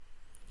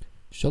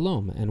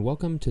Shalom, and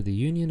welcome to the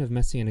Union of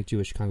Messianic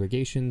Jewish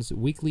Congregations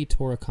weekly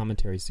Torah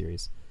commentary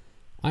series.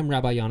 I'm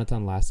Rabbi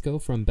Yonatan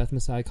Lasko from Beth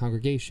Messiah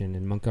Congregation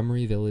in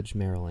Montgomery Village,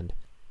 Maryland.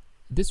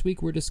 This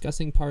week we're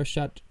discussing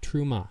Parashat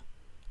Truma.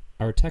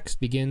 Our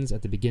text begins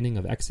at the beginning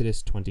of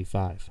Exodus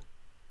 25.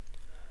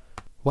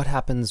 What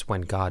happens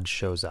when God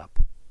shows up?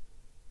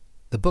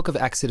 The book of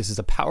Exodus is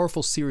a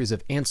powerful series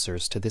of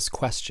answers to this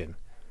question.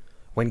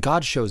 When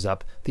God shows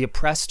up, the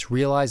oppressed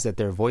realize that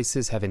their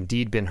voices have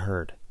indeed been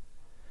heard.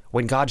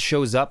 When God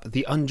shows up,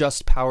 the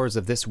unjust powers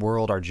of this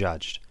world are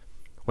judged.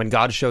 When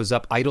God shows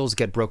up, idols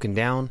get broken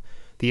down,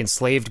 the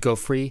enslaved go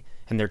free,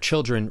 and their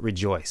children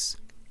rejoice.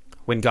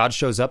 When God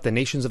shows up, the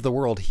nations of the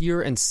world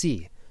hear and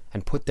see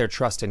and put their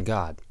trust in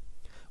God.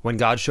 When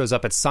God shows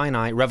up at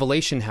Sinai,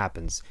 revelation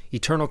happens,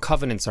 eternal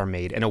covenants are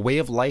made, and a way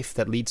of life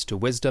that leads to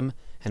wisdom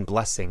and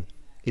blessing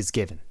is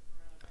given.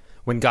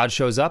 When God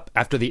shows up,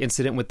 after the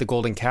incident with the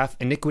golden calf,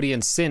 iniquity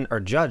and sin are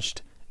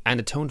judged and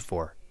atoned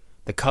for.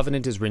 The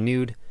covenant is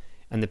renewed,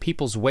 and the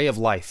people's way of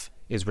life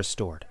is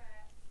restored.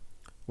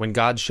 When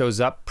God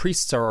shows up,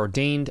 priests are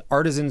ordained,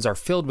 artisans are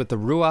filled with the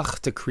Ruach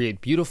to create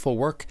beautiful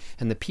work,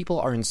 and the people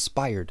are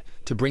inspired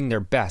to bring their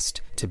best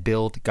to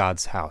build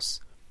God's house.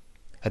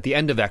 At the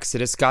end of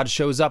Exodus, God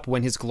shows up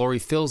when his glory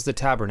fills the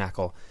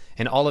tabernacle,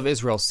 and all of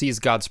Israel sees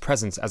God's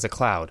presence as a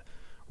cloud,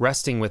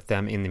 resting with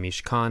them in the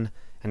Mishkan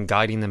and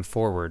guiding them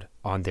forward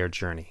on their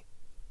journey.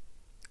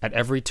 At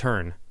every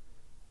turn,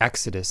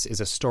 Exodus is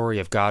a story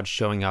of God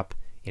showing up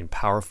in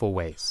powerful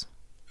ways.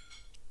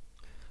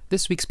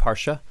 This week's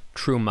Parsha,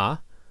 Truma,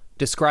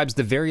 describes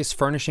the various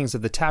furnishings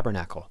of the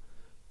tabernacle,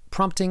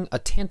 prompting a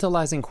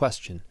tantalizing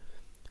question.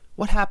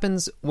 What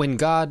happens when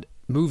God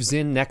moves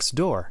in next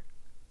door?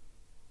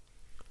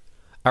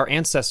 Our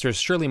ancestors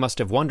surely must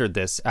have wondered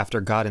this after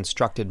God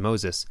instructed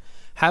Moses,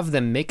 "Have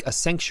them make a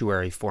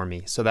sanctuary for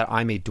me so that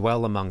I may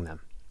dwell among them."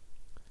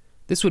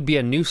 This would be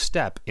a new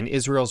step in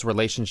Israel's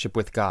relationship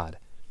with God.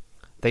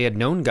 They had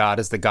known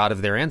God as the God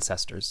of their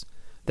ancestors.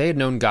 They had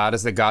known God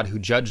as the God who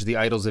judged the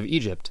idols of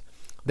Egypt.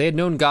 They had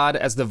known God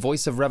as the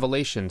voice of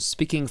revelation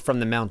speaking from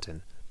the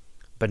mountain.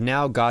 But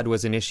now God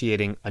was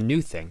initiating a new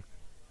thing,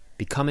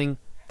 becoming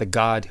the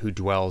God who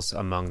dwells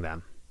among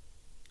them.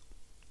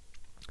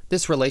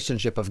 This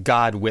relationship of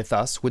God with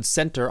us would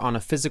center on a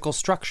physical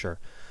structure,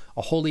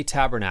 a holy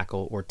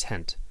tabernacle or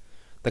tent.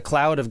 The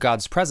cloud of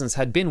God's presence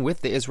had been with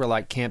the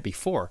Israelite camp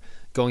before,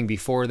 going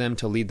before them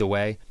to lead the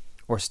way,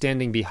 or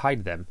standing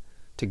behind them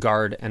to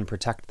guard and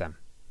protect them.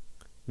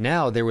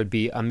 Now there would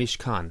be a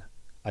Mishkan,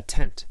 a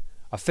tent,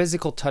 a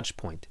physical touch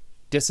point,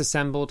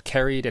 disassembled,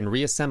 carried, and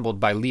reassembled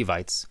by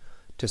Levites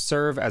to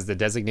serve as the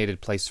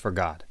designated place for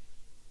God,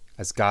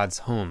 as God's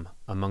home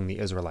among the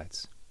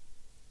Israelites.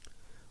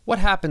 What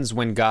happens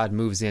when God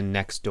moves in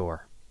next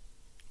door?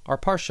 Our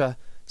Parsha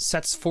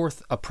sets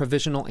forth a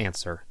provisional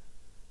answer,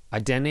 a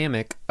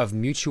dynamic of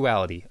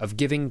mutuality, of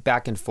giving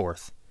back and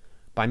forth,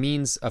 by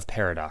means of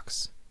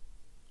paradox.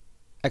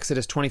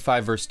 Exodus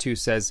 25 verse 2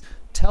 says,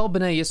 "Tell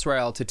Bnei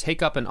Yisrael to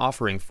take up an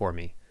offering for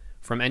me.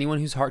 From anyone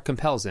whose heart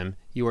compels him,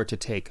 you are to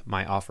take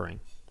my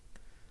offering."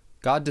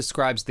 God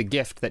describes the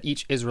gift that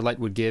each Israelite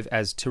would give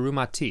as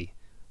terumati,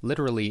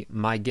 literally,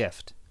 my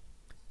gift.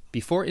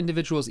 Before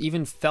individuals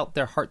even felt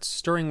their hearts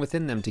stirring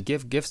within them to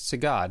give gifts to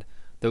God,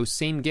 those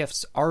same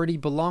gifts already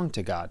belong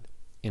to God,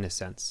 in a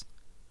sense.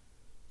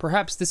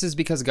 Perhaps this is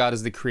because God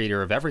is the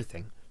creator of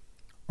everything.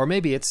 Or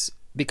maybe it's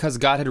because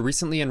God had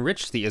recently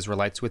enriched the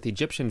Israelites with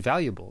Egyptian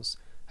valuables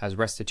as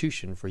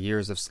restitution for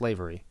years of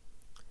slavery.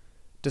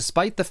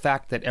 Despite the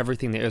fact that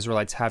everything the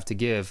Israelites have to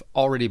give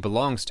already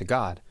belongs to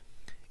God,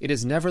 it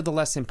is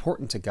nevertheless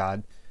important to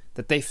God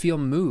that they feel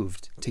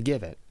moved to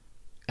give it,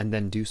 and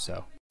then do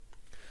so.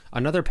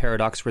 Another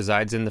paradox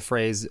resides in the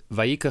phrase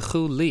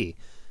vayikachu li.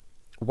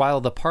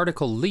 While the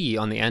particle li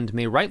on the end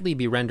may rightly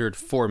be rendered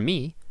for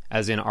me,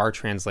 as in our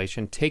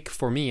translation, take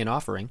for me an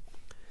offering,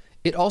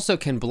 it also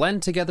can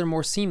blend together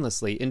more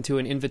seamlessly into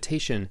an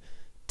invitation,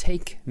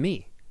 take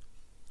me.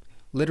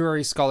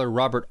 Literary scholar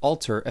Robert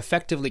Alter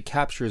effectively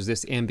captures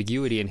this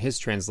ambiguity in his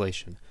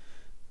translation.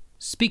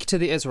 Speak to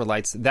the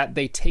Israelites that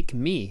they take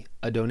me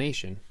a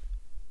donation.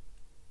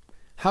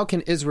 How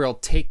can Israel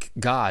take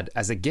God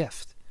as a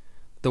gift?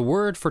 The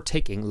word for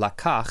taking,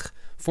 lakach,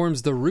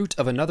 forms the root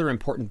of another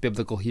important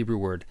biblical Hebrew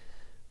word,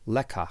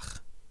 lekach.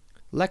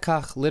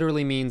 Lekach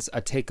literally means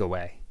a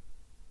takeaway.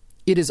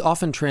 It is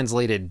often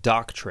translated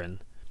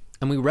doctrine,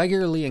 and we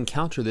regularly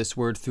encounter this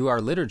word through our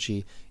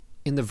liturgy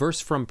in the verse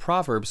from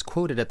Proverbs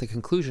quoted at the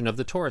conclusion of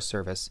the Torah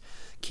service,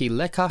 Ki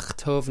lekach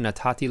tov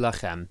natati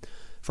lachem,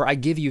 for I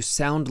give you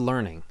sound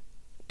learning.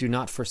 Do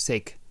not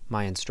forsake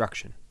my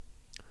instruction.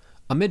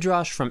 A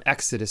midrash from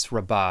Exodus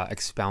Rabbah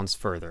expounds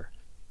further.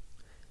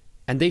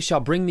 And they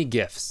shall bring me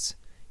gifts.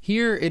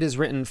 Here it is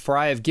written, for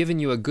I have given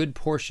you a good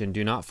portion,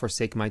 do not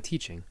forsake my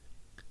teaching.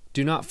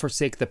 Do not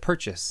forsake the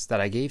purchase that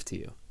I gave to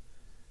you.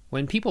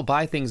 When people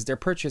buy things, their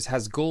purchase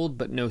has gold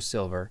but no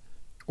silver,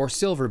 or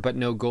silver but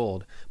no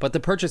gold. But the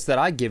purchase that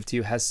I give to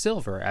you has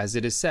silver, as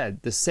it is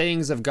said, the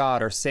sayings of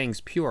God are sayings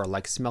pure,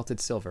 like smelted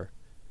silver.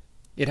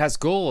 It has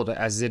gold,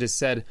 as it is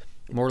said,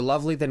 more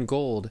lovely than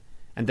gold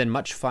and than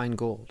much fine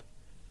gold.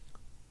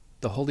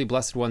 The Holy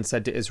Blessed One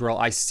said to Israel,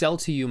 I sell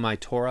to you my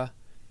Torah,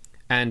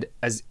 and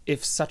as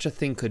if such a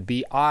thing could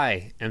be,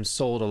 I am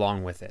sold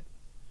along with it.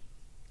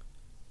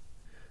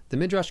 The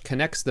Midrash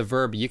connects the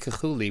verb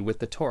yikachuli with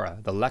the Torah,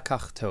 the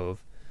lekach tov,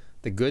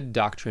 the good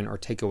doctrine or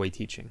takeaway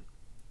teaching.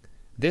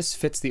 This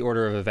fits the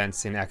order of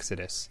events in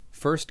Exodus.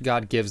 First,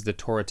 God gives the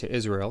Torah to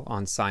Israel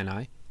on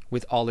Sinai,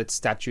 with all its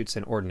statutes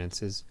and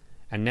ordinances,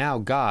 and now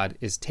God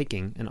is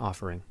taking an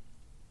offering.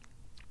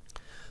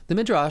 The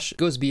Midrash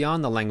goes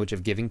beyond the language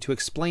of giving to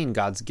explain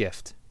God's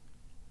gift.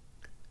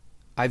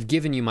 I've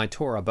given you my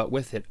Torah, but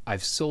with it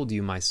I've sold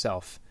you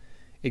myself.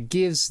 It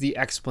gives the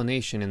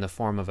explanation in the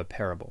form of a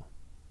parable.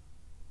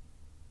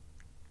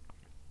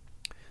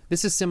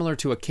 This is similar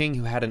to a king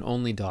who had an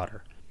only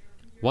daughter.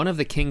 One of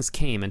the kings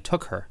came and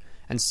took her,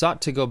 and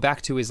sought to go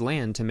back to his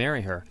land to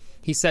marry her.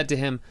 He said to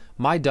him,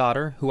 My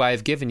daughter, who I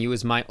have given you,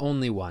 is my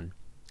only one.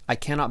 I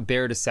cannot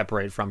bear to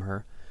separate from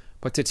her,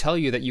 but to tell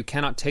you that you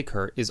cannot take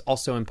her is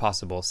also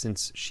impossible,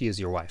 since she is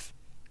your wife.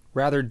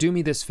 Rather, do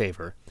me this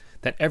favor,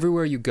 that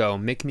everywhere you go,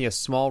 make me a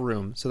small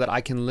room, so that I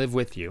can live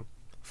with you,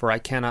 for I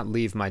cannot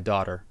leave my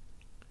daughter.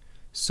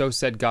 So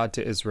said God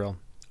to Israel,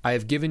 I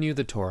have given you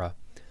the Torah.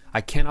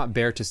 I cannot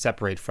bear to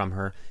separate from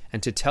her,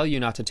 and to tell you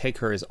not to take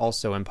her is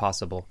also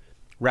impossible.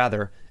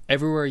 Rather,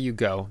 everywhere you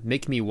go,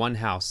 make me one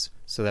house,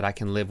 so that I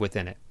can live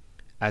within it,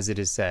 as it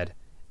is said,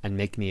 and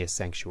make me a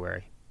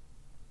sanctuary.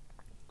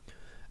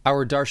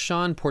 Our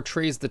darshan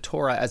portrays the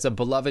Torah as a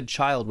beloved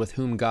child with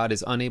whom God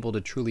is unable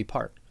to truly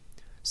part,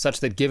 such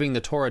that giving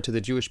the Torah to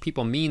the Jewish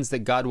people means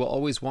that God will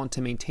always want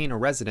to maintain a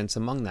residence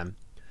among them.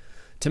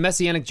 To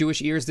Messianic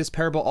Jewish ears, this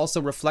parable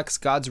also reflects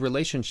God's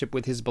relationship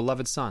with his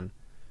beloved Son,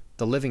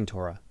 the living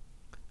Torah,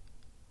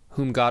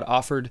 whom God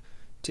offered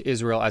to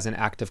Israel as an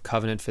act of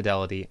covenant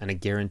fidelity and a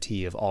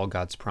guarantee of all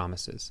God's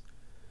promises.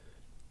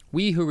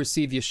 We who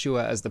receive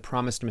Yeshua as the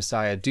promised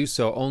Messiah do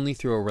so only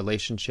through a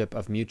relationship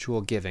of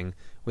mutual giving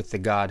with the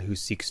God who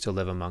seeks to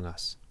live among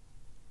us.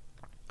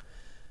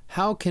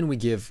 How can we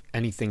give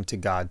anything to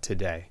God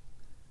today?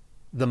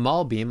 The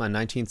Malbim, a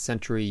 19th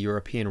century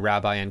European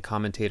rabbi and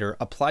commentator,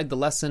 applied the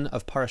lesson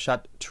of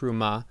Parashat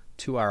Terumah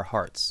to our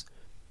hearts.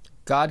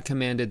 God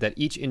commanded that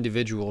each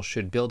individual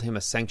should build him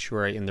a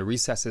sanctuary in the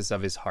recesses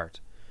of his heart,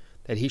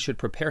 that he should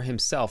prepare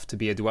himself to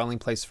be a dwelling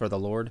place for the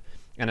Lord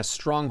and a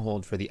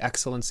stronghold for the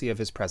excellency of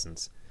his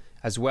presence,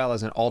 as well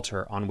as an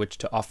altar on which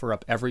to offer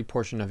up every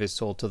portion of his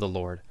soul to the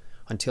Lord,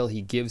 until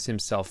he gives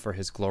himself for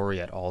his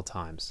glory at all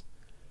times.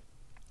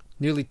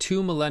 Nearly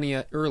 2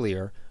 millennia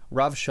earlier,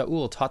 Rav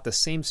Shaul taught the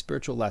same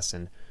spiritual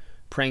lesson,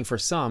 praying for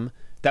some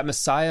that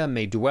Messiah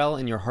may dwell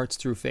in your hearts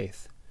through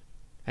faith,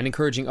 and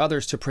encouraging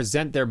others to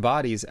present their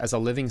bodies as a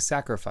living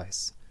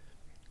sacrifice.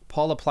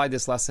 Paul applied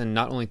this lesson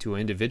not only to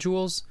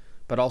individuals,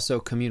 but also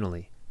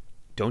communally.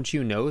 Don't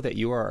you know that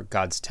you are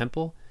God's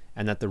temple,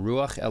 and that the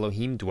Ruach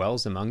Elohim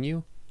dwells among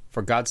you?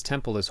 For God's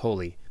temple is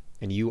holy,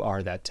 and you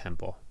are that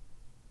temple.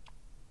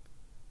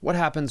 What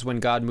happens when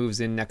God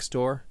moves in next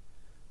door?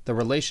 The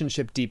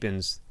relationship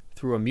deepens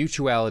through a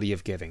mutuality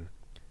of giving.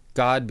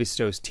 God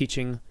bestows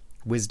teaching,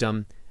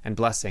 wisdom, and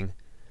blessing,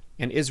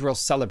 and Israel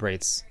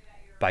celebrates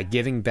by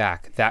giving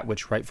back that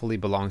which rightfully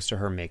belongs to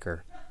her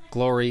Maker,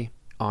 glory,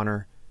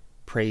 honor,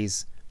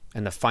 praise,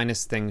 and the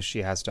finest things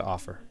she has to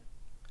offer.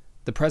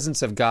 The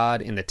presence of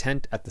God in the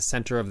tent at the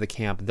center of the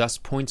camp thus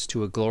points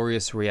to a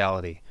glorious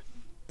reality,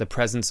 the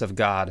presence of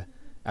God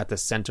at the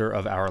center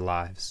of our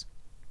lives.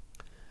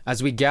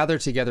 As we gather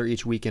together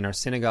each week in our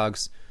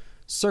synagogues,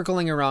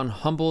 circling around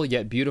humble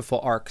yet beautiful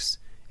arks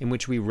in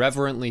which we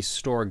reverently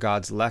store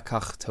God's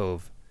lekach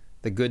tov,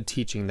 the good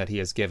teaching that he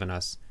has given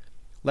us,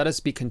 let us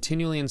be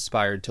continually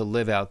inspired to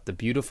live out the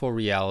beautiful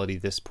reality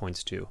this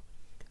points to.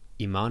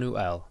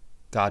 Immanuel,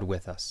 God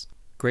with us,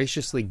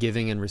 graciously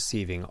giving and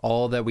receiving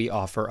all that we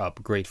offer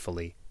up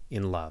gratefully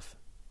in love.